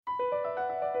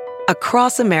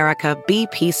Across America,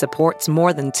 BP supports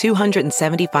more than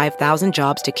 275,000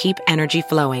 jobs to keep energy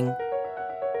flowing.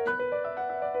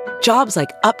 Jobs like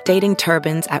updating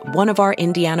turbines at one of our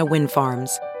Indiana wind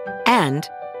farms and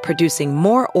producing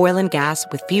more oil and gas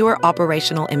with fewer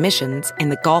operational emissions in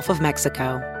the Gulf of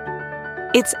Mexico.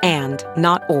 It's and,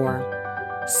 not or.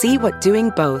 See what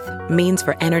doing both means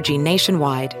for energy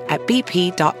nationwide at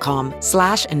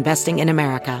bp.com/investing in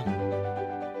America.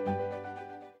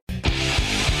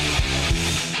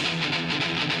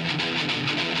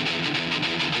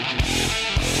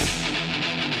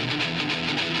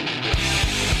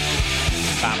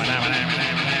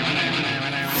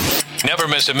 Never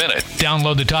miss a minute.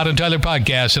 Download the Todd and Tyler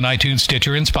podcast on iTunes,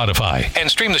 Stitcher, and Spotify. And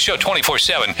stream the show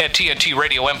 24/7 at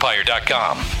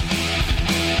TNTRadioEmpire.com.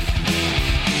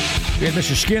 We have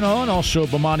Mr. Skin on, also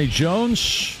Bomani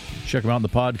Jones. Check him out on the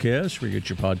podcast, where you get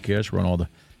your podcast. We're on all the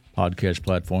podcast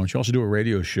platforms. You also do a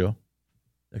radio show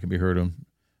that can be heard on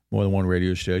more than one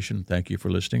radio station. Thank you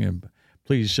for listening. And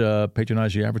please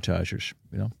patronize the advertisers,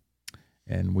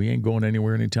 And we ain't going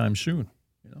anywhere anytime soon.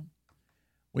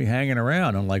 We hanging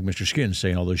around, unlike Mr. Skin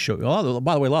saying all those shows.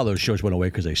 By the way, a lot of those shows went away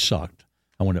because they sucked.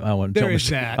 I want to tell Mr.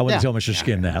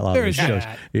 Skin that. A lot of those shows,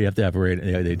 you have to have a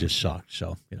rating. They just sucked.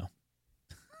 So,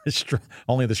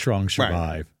 only the strong survive.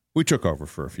 Right. We took over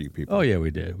for a few people. Oh, yeah,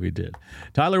 we did.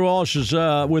 Tyler Walsh is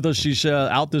with us. He's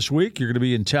out this week. You're going to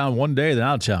be in town one day, then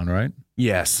out of town, right?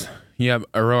 Yes. Yep,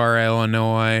 Aurora,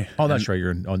 Illinois. Oh, that's right.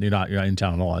 You're not in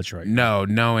town at all. That's right.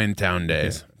 No in-town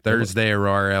days. Yeah. Thursday,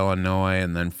 Aurora, Illinois,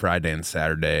 and then Friday and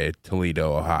Saturday,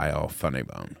 Toledo, Ohio, Funny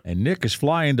Bone. And Nick is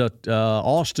flying to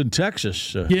Austin,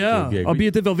 Texas. I'll be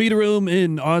at the Velveeta Room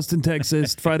in Austin,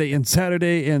 Texas, Friday and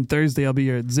Saturday, and Thursday I'll be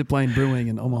here at Zipline Brewing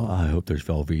in Omaha. I hope there's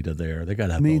Velveeta there. They got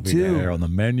to have Velveeta there on the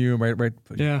menu, right?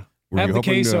 Yeah. Have the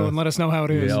queso and let us know how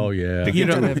it is. Oh, yeah. You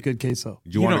don't have good queso. Do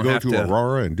you want to go to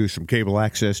Aurora and do some cable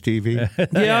access TV?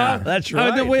 Yeah. That's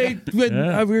right. We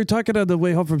were talking on the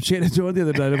way home from Shenandoah the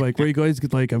other night. I'm like, where are you guys?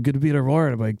 Like, I'm going to be at Aurora.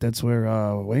 And I'm like, that's where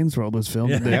Wayne's World was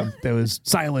filmed. And then there was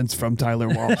silence from Tyler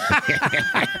Walsh.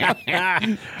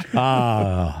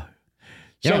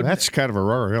 So that's kind of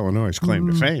Aurora, Illinois'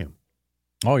 claim to fame.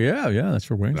 Oh, yeah. That's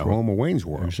where Wayne's World. The home of Wayne's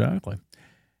World. Exactly.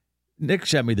 Nick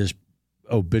sent me this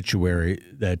obituary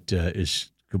that is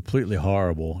completely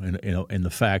horrible, and in the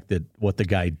fact that what the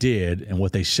guy did and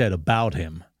what they said about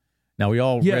him. Now we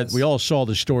all saw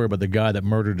the story about the guy that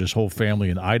murdered his whole family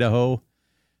in Idaho,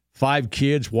 5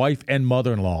 kids, wife and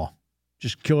mother-in-law,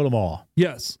 just killed them all.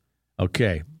 Yes.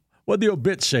 Okay, what did the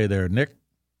obit say there, Nick?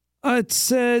 It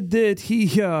said that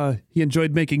he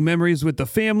enjoyed making memories with the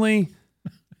family.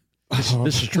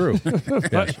 This is true.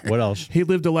 Yes. What else? He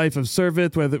lived a life of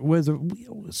service, whether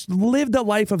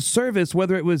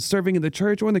it was serving in the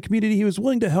church or in the community. He was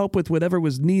willing to help with whatever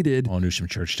was needed. I knew some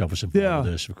church stuff was involved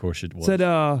with this. Of course it was. Said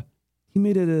he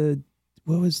made it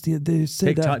they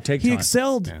said take he time.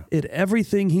 excelled at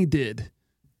everything he did.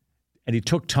 And he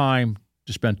took time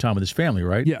to spend time with his family,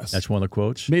 right? Yes. That's one of the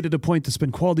quotes. Made it a point to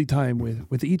spend quality time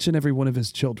with each and every one of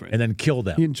his children. And then kill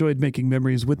them. He enjoyed making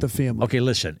memories with the family. Okay,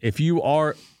 listen. If you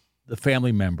are the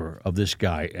family member of this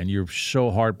guy and you're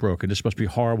so heartbroken, this must be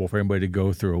horrible for anybody to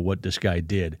go through what this guy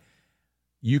did,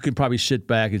 you can probably sit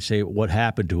back and say what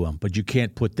happened to him, but you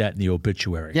can't put that in the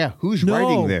obituary. Yeah, who's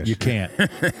writing this? You can't.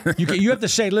 You have to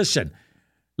say, listen,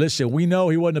 we know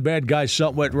he wasn't a bad guy,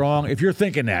 something went wrong. If you're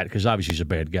thinking that, because obviously he's a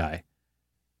bad guy.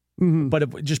 Mm-hmm.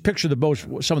 But just picture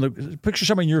picture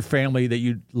someone in your family that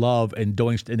you love and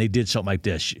they did something like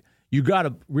this. You got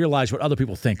to realize what other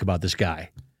people think about this guy.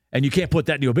 And you can't put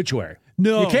that in the obituary.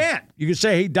 No. You can't. You can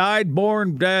say he died,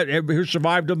 born, dead, who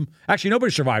survived him. Actually,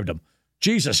 nobody survived him.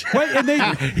 Jesus. Right, and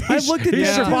I looked at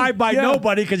He's survived by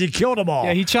nobody because he killed them all.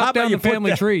 Yeah, he chopped down the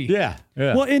family tree. Yeah.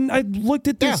 Well, and I looked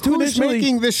at this too who's initially.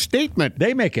 making this statement?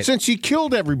 They make it. Since he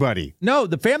killed everybody. No,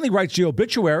 the family writes the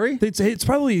obituary. It's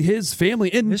probably his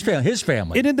family. And his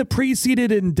family. And in the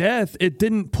preceded in death, it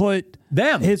didn't put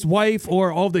them, his wife,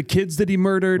 or all the kids that he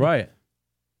murdered. Right.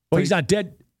 Well, he's not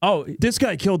dead. Oh, this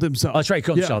guy killed himself. Oh, that's right, he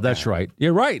killed himself. That's right.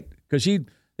 You're right, because they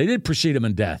did precede him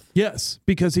in death. Yes,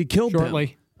 because he killed shortly.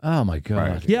 Them. Oh my God.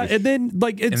 Right. Yeah, and then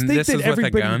it's this is with a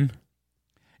gun.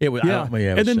 It was. Yeah,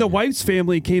 and then the wife's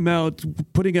family came out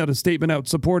putting out a statement out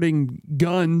supporting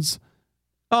guns.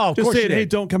 Oh, of just course saying, hey,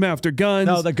 don't come after guns.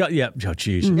 No, the gun. Yeah. Oh,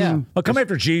 jeez. Mm-hmm. Yeah. Well, come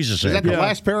after Jesus. Is that the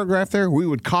last paragraph there? We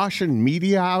would caution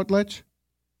media outlets.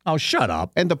 Oh, shut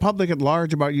up. And the public at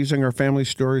large about using our family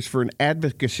stories for an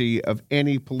advocacy of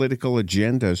any political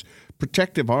agendas.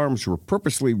 Protective arms were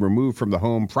purposely removed from the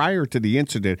home prior to the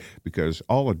incident because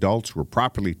all adults were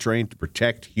properly trained to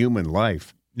protect human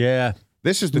life. Yeah.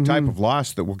 This is the type of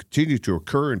loss that will continue to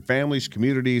occur in families,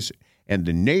 communities, and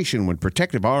the nation when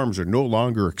protective arms are no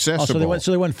longer accessible.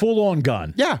 So they went full on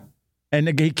gun. Yeah.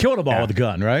 And he killed them all with a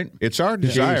gun, right? It's our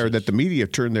desire that the media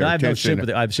turn their attention.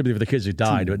 I have sympathy for the kids who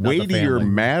died, but not the family. Weightier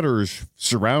matters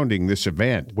surrounding this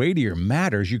event. Weightier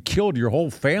matters? You killed your whole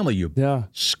family, you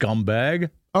scumbag.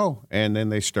 Oh, and then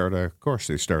they start a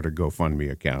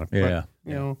GoFundMe account. Yeah.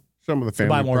 But, some of the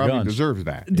family probably deserves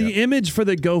that. The image for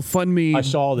the GoFundMe, I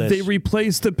saw this. They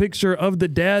replaced the picture of the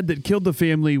dad that killed the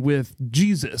family with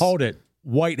Jesus. Hold it.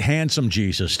 White, handsome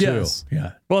Jesus, too. Yes.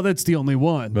 Yeah. Well, that's the only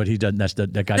one. But he doesn't.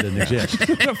 That guy doesn't exist.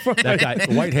 That guy,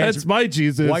 white, handsome. That's my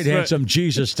Jesus. White, handsome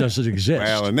Jesus doesn't exist.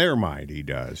 Well, in their mind, he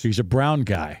does. He's a brown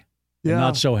guy. Yeah.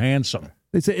 Not so handsome.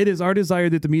 They say it is our desire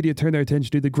that the media turn their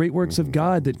attention to the great works of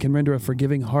God that can render a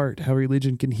forgiving heart, how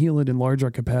religion can heal and enlarge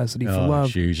our capacity for love,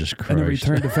 Jesus Christ. and a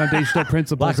return to foundational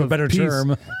principles Lack of a better peace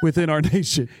term. within our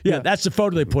nation. Yeah, that's the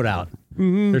photo they put out.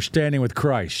 They're standing with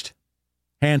Christ.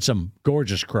 Handsome,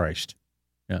 gorgeous Christ.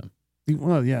 Yeah.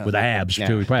 Well, yeah. With abs,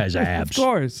 too. He probably has abs. Of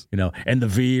course. And the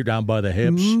V down by the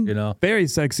hips, Very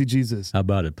sexy Jesus. How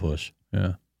about it, puss?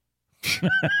 Yeah.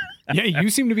 Yeah, you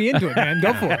seem to be into it, man.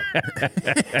 Go for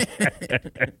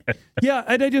it. Yeah,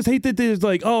 and I just hate that there's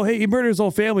like, oh, hey, he murdered his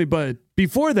whole family, but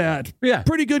before that,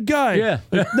 pretty good guy. Yeah.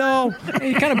 Like, no.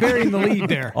 You're kind of burying the lead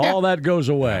there. All that goes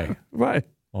away. Right.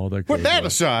 All that Put that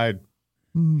aside.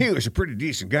 He was a pretty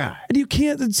decent guy. And you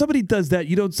can't, when somebody does that,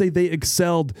 you don't say they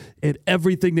excelled at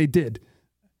everything they did.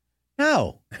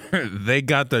 No. They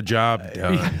got the job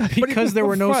done. Because there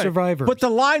were no survivors. But the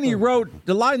line they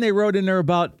wrote in there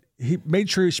about he made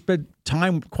sure he spent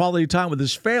quality time with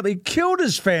his family. He killed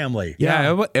his family.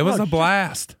 Yeah, it was a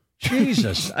blast.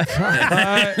 Jesus.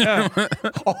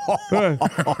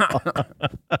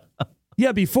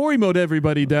 Yeah, before he mowed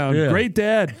everybody down. Yeah. Great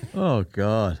dad. Oh,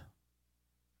 God.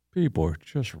 People are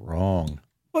just wrong.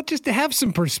 Well, just to have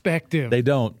some perspective. They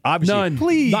don't. Obviously. None.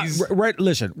 Please.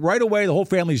 Listen, right away, the whole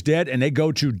family's dead, and they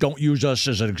go to don't use us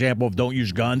as an example of don't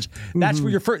use guns. That's where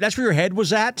your head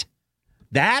was at?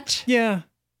 That? Yeah.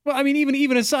 Well, I mean,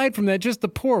 even aside from that, just the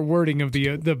poor wording of the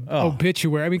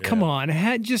obituary. I mean, come on.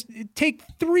 Just take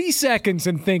 3 seconds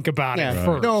and think about it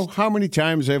first. No, how many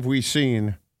times have we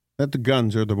seen that the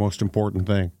guns are the most important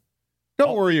thing?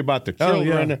 Don't worry about the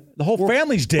children. The whole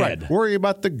family's dead. Right. Worry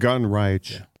about the gun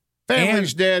rights. Yeah.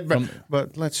 Family's dead,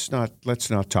 but let's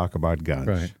not talk about guns.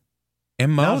 Right.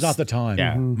 And now's not the time.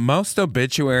 Yeah. Most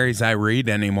obituaries I read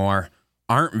anymore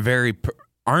aren't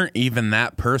even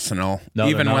that personal. No,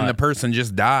 even when the person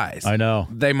just dies. I know.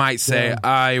 They might say,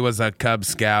 I was a Cub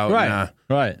Scout.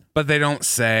 Right. But they don't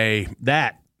say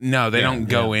that. No, they don't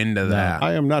go into that.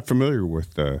 I am not familiar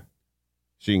with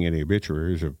seeing any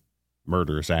obituaries of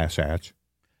murderous asshats.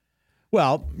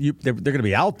 Well, they're going to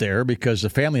be out there because the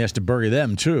family has to bury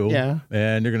them too. Yeah.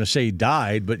 And they're going to say he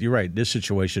died, but you're right. This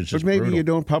situation is just But maybe brutal. you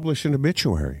don't publish an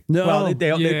obituary. No. Well,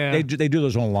 they do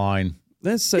those online.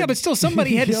 Yeah, but still,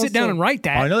 somebody had to sit down and write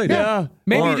that. I know they did. Yeah.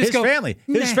 Maybe Or you just his family.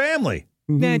 His family.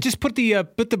 Nah, just put the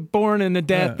born and the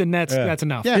death, and that's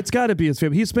enough. Yeah. It's got to be his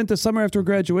family. He spent the summer after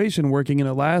graduation working in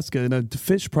Alaska in a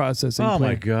fish processing Oh, plant.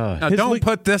 my God. Now, don't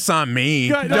put this on me.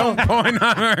 Yeah, don't point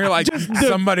on her like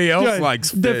somebody else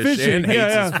likes fish and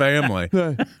hates his family.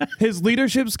 His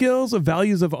leadership skills,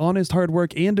 values of honest hard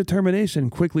work and determination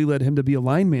quickly led him to be a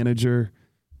line manager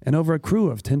and over a crew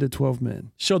of 10 to 12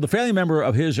 men. So the family member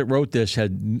of his that wrote this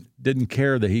didn't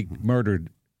care that he murdered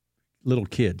little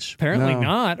kids. Apparently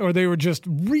not, or they were just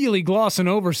really glossing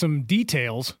over some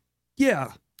details.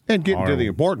 Yeah. And getting to the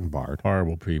important part.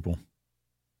 Horrible people.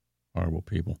 Horrible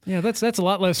people. Yeah, that's a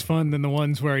lot less fun than the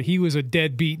ones where he was a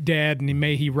deadbeat dad and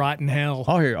may he rot in hell.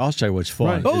 I'll say what's fun.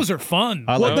 Right. Those are fun.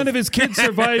 Well, none of his kids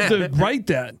survived to write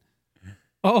that.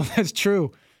 Oh, that's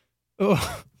true.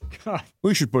 Oh, God.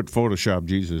 We should put Photoshop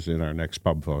Jesus in our next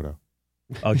pub photo.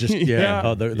 Oh, just Yeah.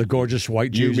 Oh, the gorgeous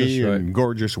white You, Jesus. me, Right. and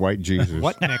gorgeous white Jesus.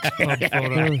 What next pub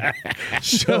photo?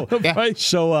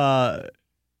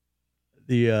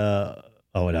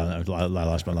 I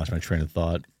lost my train of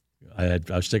thought. I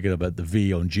was thinking about the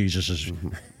V on Jesus's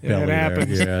belly. It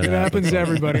happens. There. Yeah, it happens to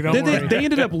everybody. Don't worry. They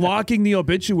ended up locking the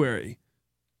obituary.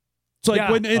 So like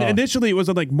when initially it was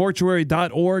on like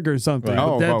mortuary.org or something.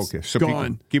 Oh, but that's okay. So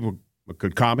gone. people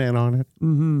could comment on it.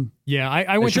 Mm-hmm. Yeah,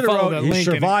 I went to follow that he link.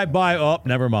 survived by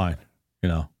never mind.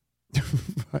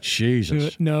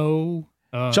 Jesus. No.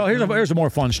 So here's a more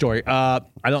fun story. I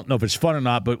don't know if it's fun or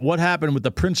not, but what happened with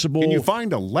the principal? Can you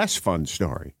find a less fun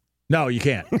story? No, you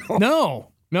can't. No,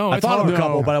 I it's thought hard. of a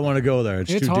couple, but I want to go there.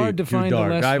 It's too hard deep, to find too a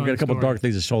dark. less I've got fun a couple story. dark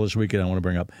things I saw this weekend I want to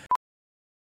bring up.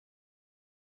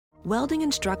 Welding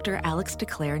instructor Alex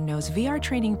DeClaire knows VR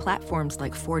training platforms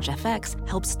like Forge FX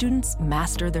help students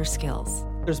master their skills.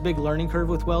 There's a big learning curve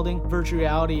with welding. Virtual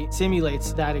reality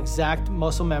simulates that exact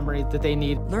muscle memory that they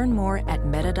need. Learn more at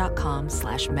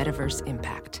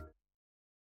meta.com/metaverseimpact.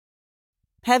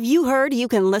 Have you heard you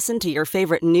can listen to your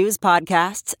favorite news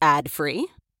podcasts ad-free?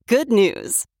 Good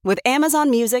news. With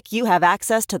Amazon Music, you have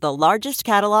access to the largest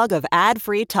catalog of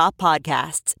ad-free top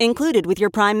podcasts included with your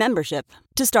Prime membership.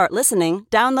 To start listening,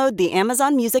 download the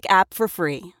Amazon Music app for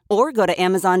free or go to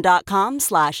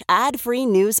amazon.com/ad-free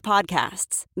news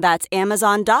podcasts. That's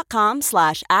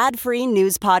amazon.com/ad-free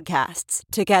news podcasts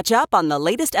to catch up on the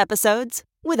latest episodes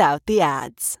without the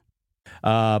ads.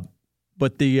 But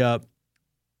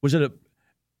was it a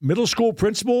middle school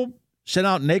principal sent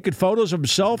out naked photos of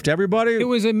himself to everybody? It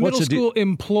was a middle school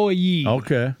employee.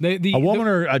 Okay. A woman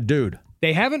or a dude?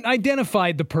 They haven't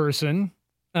identified the person,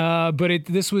 but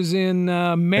this was in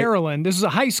Maryland. This is a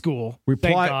high school.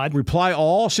 Thank God. Reply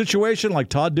all situation like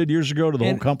Todd did years ago to the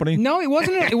whole company? No, it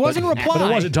wasn't. It wasn't reply.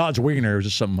 But it wasn't Todd's wiener. It was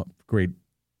just some great.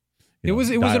 It was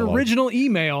an original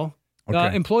email.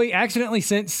 Okay. Employee accidentally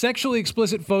sent sexually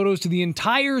explicit photos to the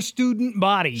entire student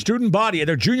body. Student body? Are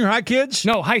they junior high kids?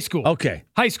 No, high school. Okay.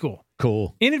 High school.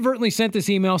 Cool. Inadvertently sent this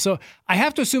email, so I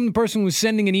have to assume the person was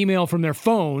sending an email from their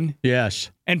phone. Yes.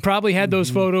 And probably had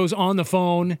those photos on the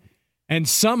phone and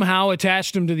somehow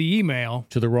attached them to the email.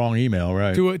 To the wrong email,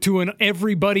 right. To an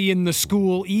everybody in the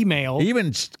school email.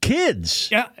 Even kids.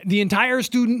 Yeah, the entire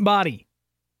student body.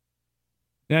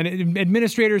 And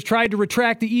administrators tried to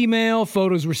retract the email.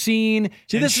 Photos were seen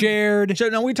and shared. So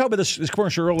now we talked about this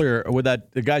commercial earlier where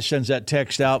the guy sends that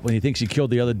text out when he thinks he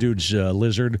killed the other dude's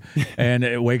lizard, and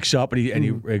it wakes up and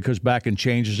he goes back and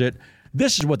changes it.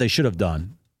 This is what they should have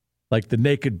done, like the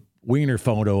naked wiener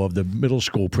photo of the middle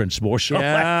school principal or something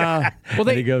like that. Well,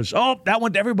 and he goes, "Oh, that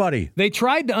went to everybody." They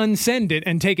tried to unsend it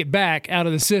and take it back out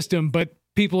of the system, but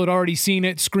people had already seen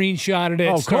it, screenshotted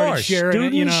it, started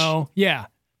sharing it. Yeah.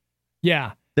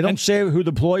 They don't say who the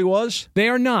employee was? They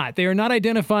are not. They are not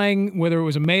identifying whether it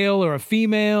was a male or a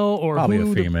female or probably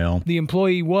who a female. The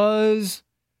employee was.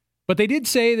 But they did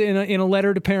say that in a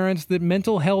letter to parents that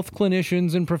mental health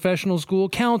clinicians and professional school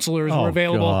counselors were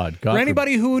available for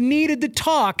anybody who needed to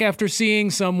talk after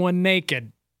seeing someone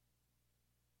naked.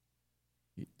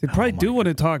 They probably do want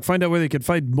to talk, find out where they could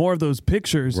find more of those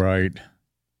pictures. Right.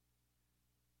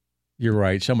 You're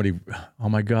right. Somebody, oh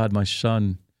my God, my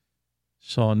son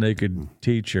saw a naked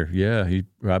teacher. Yeah, he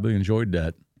probably enjoyed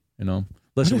that,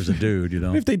 Unless it was a dude,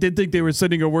 What if they did think they were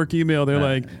sending a work email? They're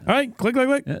like, all right, click,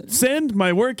 send.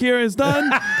 My work here is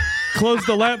done. Close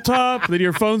the laptop. Then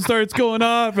your phone starts going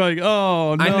off. Like,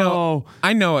 oh, no.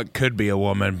 I know it could be a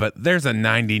woman, but there's a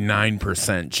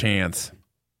 99% chance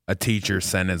a teacher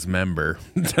sent his member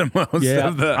to most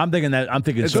of the... I'm thinking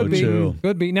so too.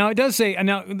 Could be. Now, it does say,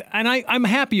 and I'm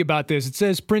happy about this. It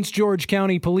says Prince George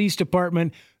County Police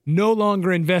Department no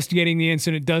longer investigating the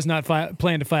incident, does not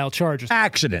plan to file charges.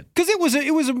 Accident. Because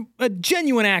it was a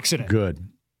genuine accident. Good.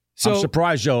 So, I'm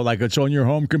surprised, though, like it's on your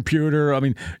home computer. I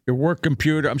mean, your work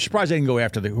computer. I'm surprised they didn't go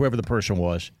after whoever the person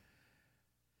was.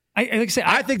 I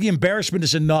think the embarrassment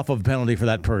is enough of a penalty for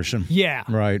that person. Yeah.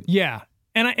 Right. Yeah.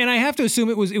 And I have to assume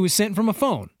it was sent from a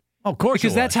phone. Oh, of course,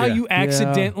 because that's how you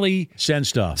accidentally send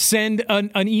stuff. Send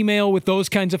an email with those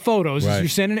kinds of photos. Right. You're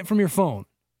sending it from your phone.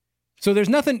 So there's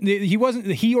nothing.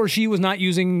 He or she was not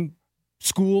using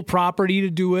school property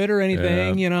to do it or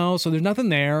anything. So there's nothing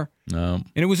there. No.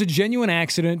 And it was a genuine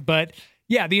accident. But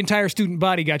yeah, the entire student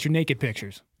body got your naked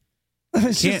pictures.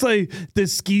 It's just like the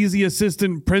skeezy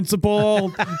assistant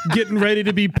principal getting ready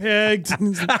to be pegged.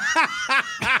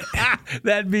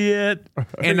 That'd be it.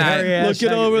 And looking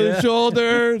over the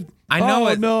shoulder. I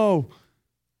know no.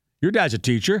 Your dad's a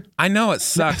teacher. I know it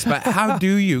sucks, but how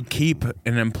do you keep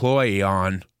an employee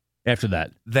on after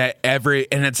that?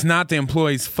 And it's not the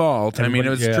employee's fault. I mean, it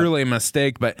was truly a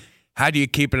mistake, but how do you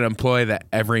keep an employee that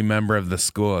every member of the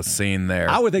school is seen there?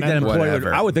 I would think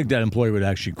that employee would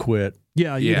actually quit.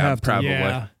 Yeah, you'd have to. Probably.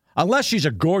 Yeah. Unless she's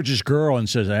a gorgeous girl and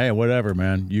says, "Hey, whatever,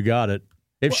 man, you got it."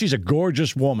 If she's a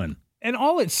gorgeous woman, and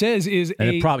all it says is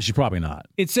she's probably not.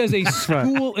 It says a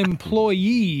school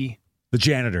employee, the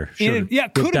janitor.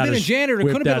 Could have been a janitor.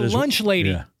 Could have been a lunch lady.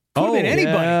 Yeah. Could have been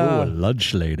anybody. Yeah. Ooh, a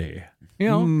lunch lady.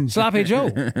 Sloppy Joe.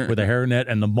 With a hairnet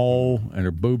and the mole and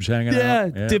her boobs hanging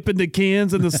out. Yeah, dipping the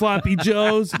cans in the Sloppy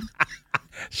Joes.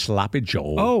 Sloppy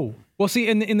Joe. Oh. Well, see,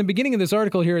 in the beginning of this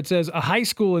article here, it says a high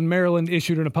school in Maryland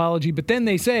issued an apology, but then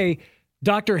they say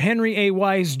Dr. Henry A.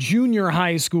 Wise Junior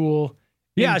High School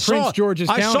in Prince George's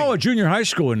County. I saw a junior high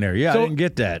school in there. Yeah, I didn't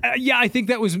get that. I think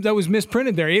that was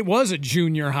misprinted there. It was a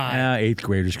junior high. Yeah, 8th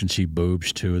graders can see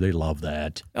boobs, too. They love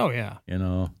that. Oh, yeah.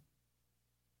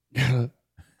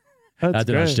 I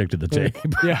did not stick to the tape.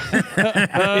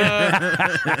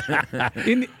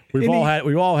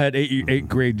 We've all had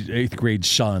eighth grade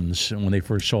sons, and when they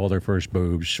first saw their first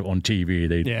boobs on TV,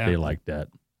 they liked that.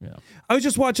 Yeah. I was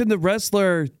just watching The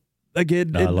Wrestler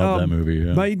again. I love that movie.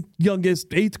 Yeah. My youngest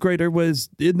 8th grader was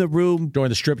in the room during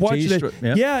the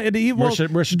striptease. Yeah, and he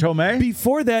Marissa Tomei.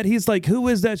 Before that, he's like, "Who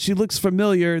is that? She looks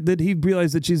familiar." Then he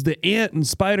realized that she's the aunt in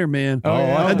Spider-Man.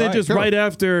 And then right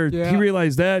after he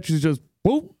realized that, she's just,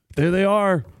 whoop, there they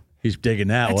are. He's digging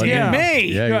that. That's Aunt May.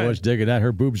 Yeah, he was digging that.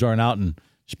 Her boobs aren't out in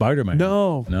Spider-Man.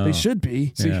 No, they should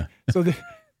be. Yeah. So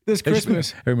this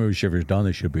Christmas, every movie Shiver's done,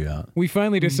 they should be out. We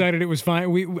finally decided it was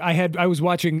fine. I was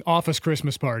watching Office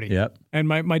Christmas Party. Yep. And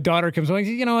my daughter comes along.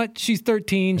 You know what? She's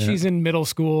 13. Yeah. She's in middle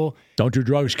school. Don't do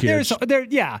drugs, kids.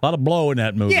 Yeah. A lot of blow in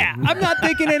that movie. Yeah. I'm not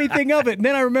thinking anything of it. And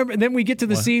then I remember. And then we get to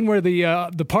the scene where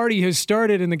the party has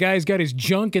started, and the guy's got his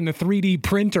junk in the 3D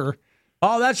printer.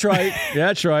 Oh, that's right. Yeah,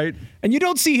 that's right. And you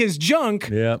don't see his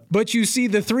junk, but you see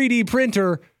the 3D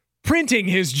printer printing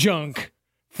his junk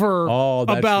for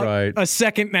about a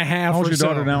second and a half. How's your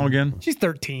daughter now again? She's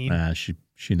 13.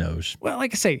 She knows. Well,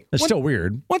 like I say, it's still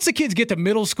weird. Once the kids get to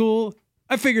middle school,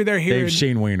 I figure they're hearing. They've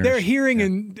seen wieners. They're hearing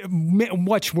and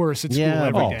much worse at school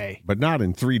every day. But not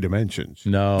in 3 dimensions.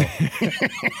 No.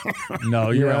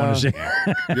 No, you're right.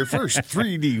 Your first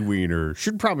 3D wiener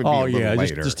should probably be a little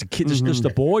later. Just the kids, just the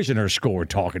boys in her school are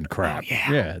talking crap.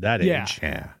 Yeah, that age.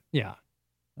 Yeah.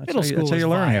 That's how you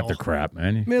learn half the crap,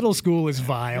 man. Middle school is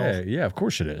vile. Yeah, of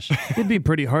course it is. It'd be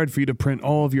pretty hard for you to print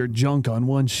all of your junk on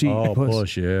one sheet. Oh,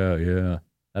 push, yeah.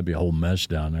 That'd be a whole mess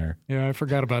down there. Yeah, I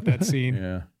forgot about that scene.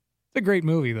 Yeah. It's a great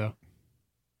movie, though.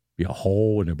 Be a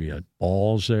hole, and there'd be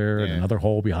balls there, and another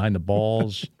hole behind the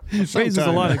balls. Raises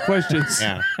a lot of questions.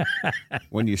 Yeah.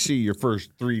 When you see your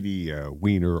first 3D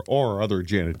wiener or other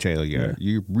genitalia,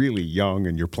 you're really young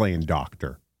and you're playing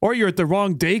doctor. Or you're at the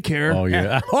wrong daycare. Oh,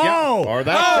 yeah. Or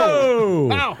that.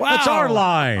 Wow. That's our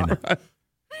line.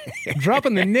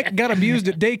 Dropping the Nick got abused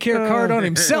at daycare card on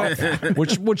himself.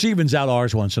 Which evens out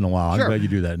ours once in a while. Sure. I'm glad you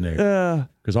do that, Nick.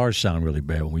 Because ours sound really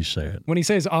bad when we say it. When he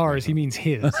says ours, he means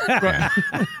his.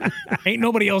 Ain't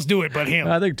nobody else do it but him.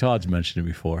 I think Todd's mentioned it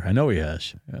before. I know he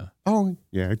has. Yeah. Oh,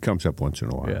 yeah, it comes up once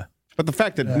in a while. Yeah. But the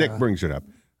fact that Nick brings it up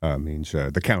means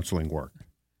the counseling worked.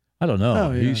 I don't know.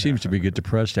 He seems to get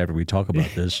depressed after we talk about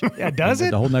this. Yeah, does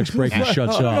it? The whole next break he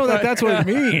shuts up. I don't know that's what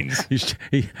it means.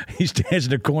 He stands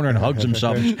in the corner and hugs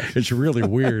himself. It's really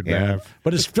weird, man.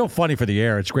 But it's still funny for the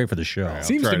air. It's great for the show.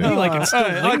 Seems to me like it's still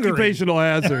occupational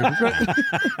hazard.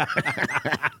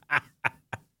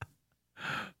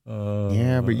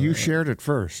 Yeah, but you shared it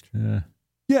first.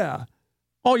 Yeah.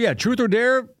 Oh, yeah. Truth or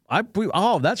Dare?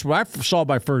 That's where I saw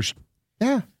my first.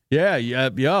 Yeah. Yeah.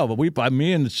 But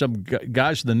me and some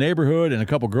guys in the neighborhood and a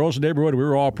couple girls in the neighborhood, we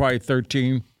were all probably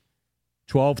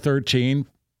 12, 13,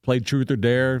 played Truth or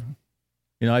Dare.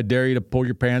 You know, I dare you to pull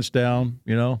your pants down,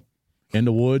 in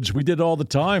the woods. We did it all the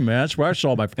time, man. That's where I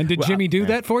saw my. And did Jimmy do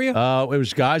that for you? It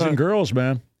was guys and girls,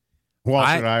 man. Walsh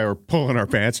and I are pulling our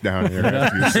pants down here.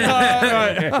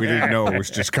 We didn't know it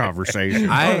was just conversation.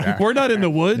 We're not in the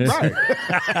woods.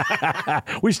 Right.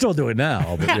 We still do it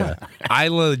now, but yeah. I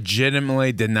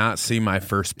legitimately did not see my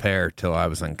first pair till I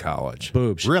was in college.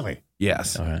 Boobs. Really?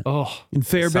 Yes. Right. Oh, in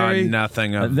Fairbury? Saw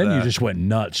nothing of and then that. you just went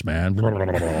nuts, man.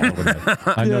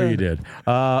 I know you did.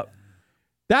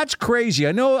 That's crazy.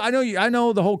 I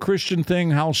know the whole Christian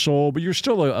thing, house soul, but you're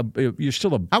still a.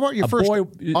 How about your first boy,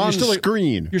 on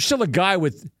screen? You're still a guy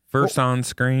with first on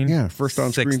screen. Yeah, first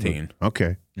on 16. screen. 16.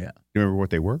 Okay. Yeah. You remember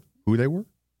what they were? Who they were?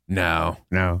 No.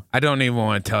 I don't even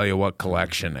want to tell you what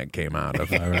collection it came out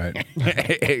of. All right.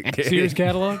 Sears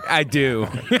catalog? I do.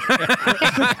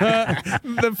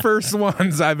 The first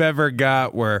ones I've ever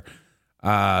got were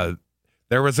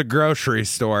there was a grocery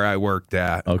store I worked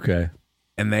at. Okay.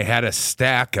 And they had a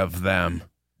stack of them.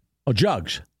 Oh,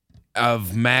 jugs.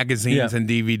 Of magazines and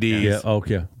DVDs. Yeah,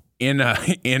 okay. In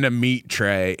a meat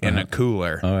tray in a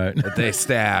cooler. All right. That they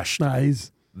stashed.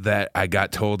 Nice. That I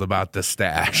got told about the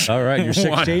stash. All right, you're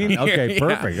 16? Okay,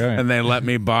 perfect. All right. And they let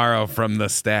me borrow from the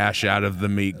stash out of the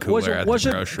meat cooler at the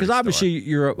grocery store. Because obviously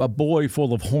you're a boy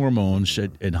full of hormones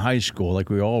in high school, like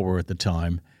we all were at the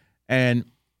time.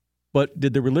 But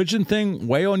did the religion thing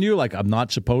weigh on you? Like, I'm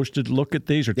not supposed to look at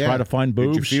these or try to find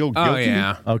boobs? Did you feel guilty? Oh,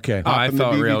 yeah. Okay. Oh, I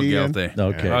felt real guilty.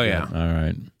 Okay. Oh, yeah. All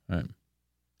right.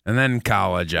 And then in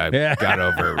college, I got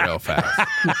over it real fast.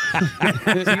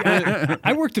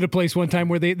 I worked at a place one time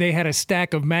where they had a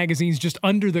stack of magazines just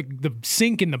under the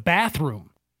sink in the bathroom.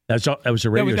 That was a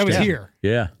radio That was station. here.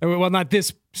 Yeah. Well, not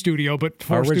this studio, but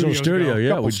our original studio. ago.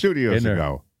 Yeah, Couple studios in there.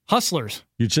 ago. Hustlers.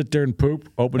 You'd sit there and poop,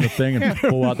 open the thing, and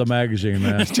pull out the magazine,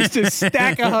 man. Just a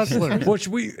stack of Hustlers. Which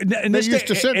we they used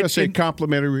to send us a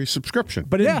complimentary subscription.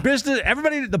 But in business,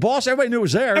 everybody knew it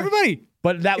was there. Everybody.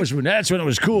 But that's when it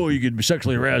was cool. You could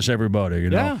sexually harass everybody,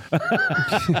 you know.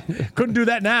 Yeah. Couldn't do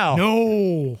that now.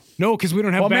 No, because we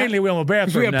don't have. Well, mainly we have a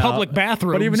bathroom. We have now. public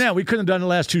bathrooms. But even now, we couldn't have done the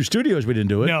last 2 studios. We didn't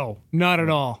do it. No, not at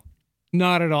all.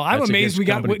 Not at all. I'm amazed we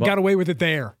got away with it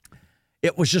there.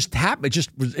 It was just happened. It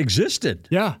just existed.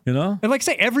 Yeah. You know? And like I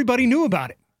say, everybody knew about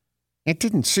it. It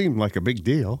didn't seem like a big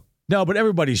deal. No, but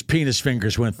everybody's penis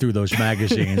fingers went through those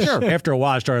magazines. Sure. After a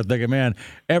while, I started thinking, man,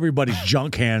 everybody's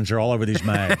junk hands are all over these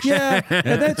mags. Yeah,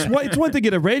 and that's why it's one thing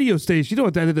at a radio station. You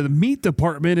don't have that in the meat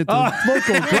department at the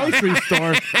local grocery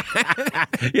store.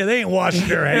 Yeah, they ain't washing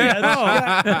their hands.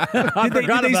 I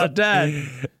forgot about that.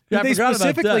 Did they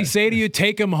specifically say to you,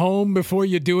 take them home before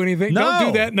you do anything? No. Don't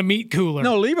do that in the meat cooler.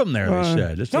 No, leave them there,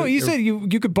 they said. You said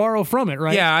you could borrow from it,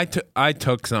 right? Yeah, I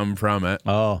took some from it.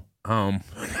 Oh.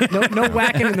 No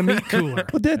whacking in the meat cooler.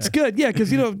 Well, that's good. Yeah,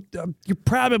 because, you're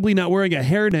probably not wearing a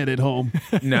hairnet at home.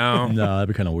 No. No, that'd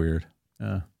be kind of weird.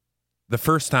 Yeah. The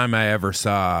first time I ever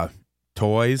saw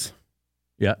toys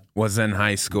was in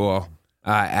high school.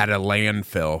 At a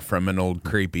landfill from an old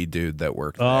creepy dude that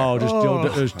worked there. Oh,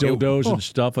 there's dildos and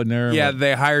stuff in there. Yeah,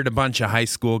 they hired a bunch of high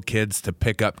school kids to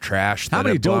pick up trash. How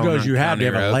many dildos you have to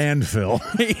have a landfill?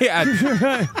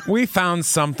 Yeah, we found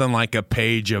something like a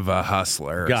page of a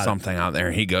Hustler or something out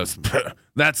there. He goes,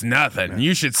 "That's nothing.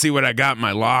 You should see what I got in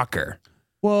my locker."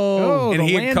 Whoa! And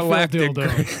he had collected.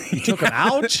 He took them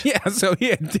out. Yeah, so he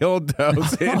had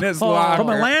dildos in his locker from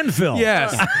a landfill.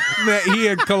 Yes, that he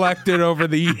had collected over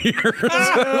the years.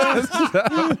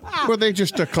 Were they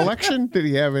just a collection? Did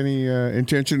he have any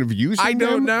intention of using them? I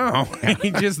don't know.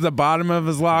 He just the bottom of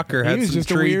his locker had some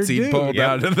treats he pulled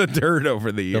out of the dirt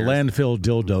over the years. The Landfill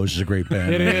Dildos is a great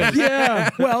band. It is. Yeah.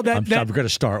 Well, I'm going to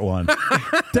start one.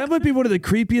 That might be one of the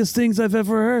creepiest things I've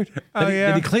ever heard.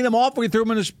 Did he clean them off when he threw them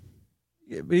in his...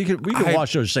 We could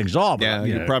wash those things off. Yeah,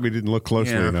 you probably didn't look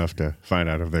closely enough to find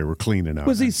out if they were clean enough.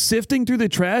 Was he sifting through the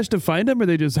trash to find them, or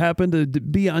they just happened to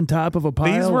be on top of a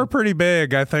pile? These were pretty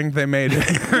big. I think they made it.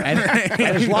 and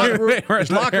his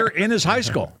locker in his high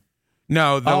school.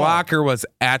 No, the locker was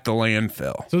at the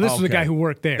landfill. So this was the guy who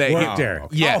worked there. Worked there.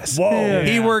 Yes.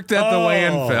 He worked at the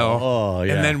landfill.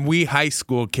 And then we high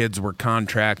school kids were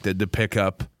contracted to pick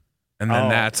up. And then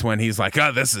that's when he's like,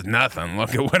 "Oh, this is nothing.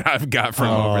 Look at what I've got from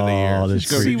over the years."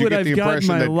 So did you get the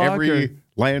impression that every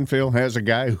landfill has a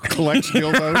guy who collects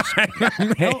dildos?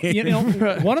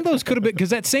 One of those could have been, because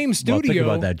that same studio. Well, think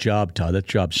about that job, Todd. That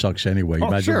job sucks anyway. You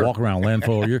imagine walking around a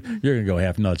landfill, you're going to go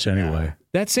half nuts anyway.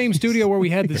 That same studio where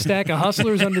we had the stack of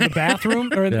Hustlers under the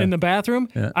bathroom, or in the bathroom.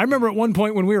 Yeah. I remember at one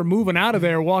point when we were moving out of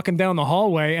there, walking down the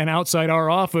hallway, and outside our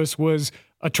office was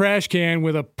a trash can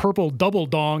with a purple double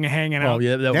dong hanging out. Oh,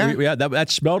 yeah.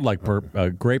 That smelled like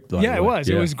grape, though. Yeah, it was.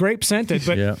 Yeah. It was grape scented,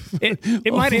 but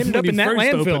it might have ended up in that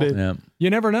landfill. Yeah.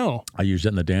 You never know. I used it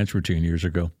in the dance routine years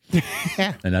ago.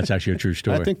 And that's actually a true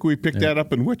story. I think we picked that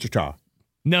up in Wichita.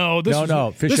 No, this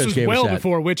was well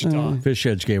before Wichita. Fish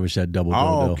Heads gave us that double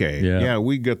dildo. Oh, okay. Yeah,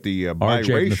 we got the biracial.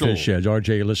 RJ and the Fish Heads.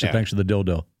 RJ, listen, thanks for the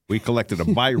dildo. We collected a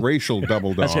biracial double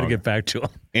dog. That's going to get back to him.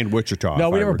 In Wichita. No,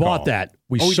 we never bought that.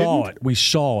 We saw it. We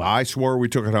saw it. I swore we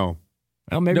took it home.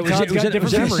 Well, maybe Todd's got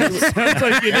different memories. Sounds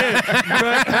like you did.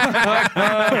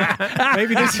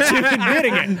 Maybe this is him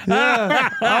admitting it. Yeah,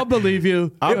 I'll believe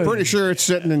you. I'm pretty sure it's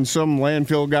sitting in some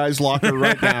landfill guy's locker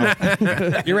right now.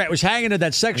 You're right. It was hanging at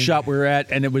that sex shop we were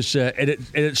at, and it was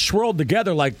it swirled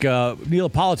together like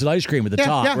Neapolitan ice cream at the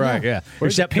top. Right? Yeah.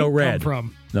 Except no red.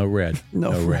 From? No red.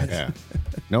 No red. Yeah.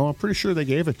 No, I'm pretty sure they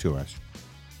gave it to us.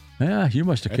 Yeah, you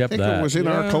must have kept that. I think it was in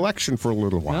our collection for a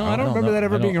little while. No, I don't remember that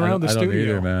ever being around the studio. I don't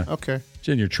either, man. Okay. It's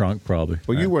in your trunk, probably.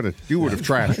 Well, you would have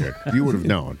trashed it. You would have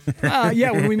known.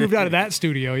 Yeah, when we moved out of that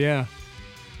studio, yeah.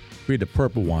 We had the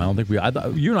purple one. I don't think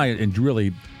you and I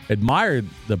really admired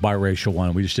the biracial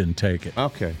one. We just didn't take it.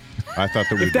 Okay. I thought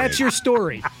that we If that's your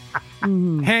story,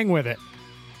 hang with it.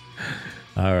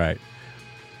 All right.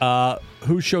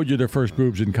 Who showed you their first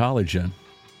boobs in college then?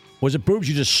 Was it boobs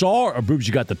you just saw or boobs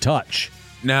you got to touch?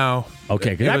 No.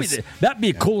 Okay, that'd be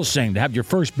a cool thing to have your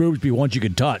first boobs be ones you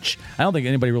could touch. I don't think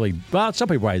anybody really. Well, some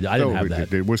people probably. I didn't have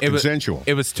that. It was consensual.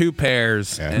 It was two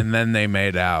pairs, and then they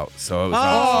made out. So it was.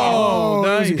 Oh,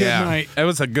 that was a good night. It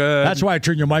was a good. That's why I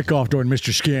turned your mic off during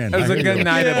Mr. Skin. It was a good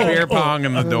night of beer pong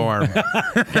in the dorm.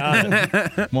 Got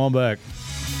it. Come on back.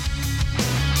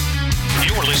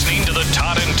 You're listening to the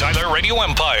Todd and Tyler Radio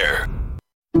Empire.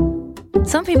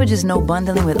 Some people just know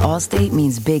bundling with Allstate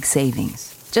means big savings.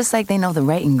 Just like they know the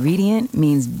right ingredient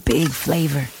means big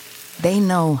flavor. They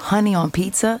know honey on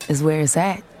pizza is where it's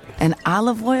at. And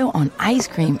olive oil on ice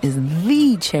cream is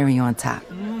the cherry on top.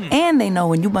 And they know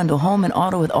when you bundle home and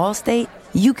auto with Allstate,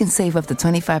 you can save up to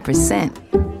 25%.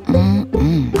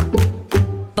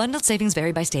 Bundled savings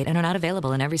vary by state and are not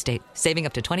available in every state. Saving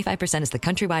up to 25% is the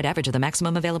countrywide average of the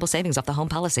maximum available savings off the home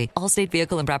policy. Allstate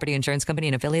Vehicle and Property Insurance Company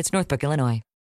and Affiliates, Northbrook, Illinois.